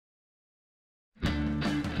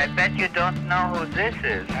I bet you don't know who this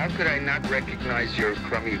is. How could I not recognize your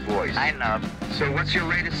crummy voice? I know. So what's your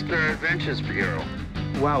latest adventures, Piero?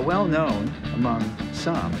 While well known among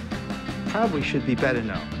some, probably should be better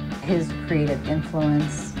known. His creative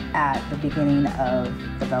influence at the beginning of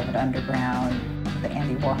the Velvet Underground, the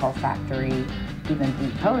Andy Warhol Factory, even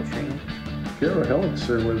beat poetry. Piero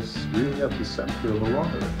Heliczer was really at the center of a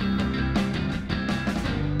lot of it.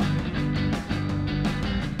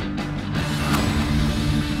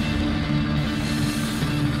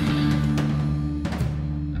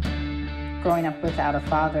 Growing up without a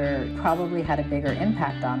father probably had a bigger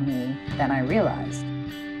impact on me than I realized.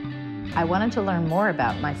 I wanted to learn more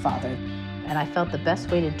about my father, and I felt the best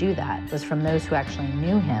way to do that was from those who actually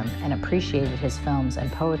knew him and appreciated his films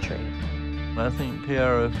and poetry. I think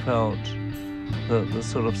Piero felt that the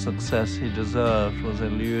sort of success he deserved was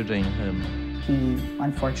eluding him. He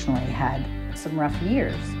unfortunately had some rough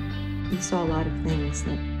years. He saw a lot of things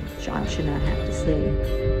that John should not have to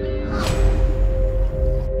see.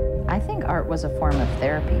 I think art was a form of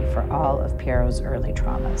therapy for all of Piero's early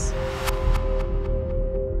traumas.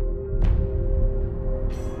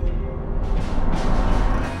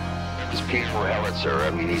 It's Piero Heliczer. I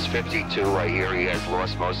mean, he's 52. I hear he has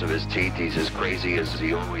lost most of his teeth. He's as crazy as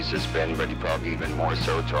he always has been, but he probably even more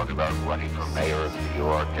so. Talk about running for mayor of New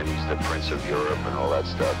York, and he's the Prince of Europe and all that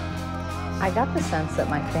stuff. I got the sense that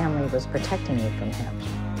my family was protecting me from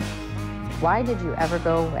him. Why did you ever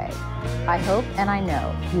go away? I hope and I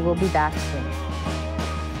know you will be back soon.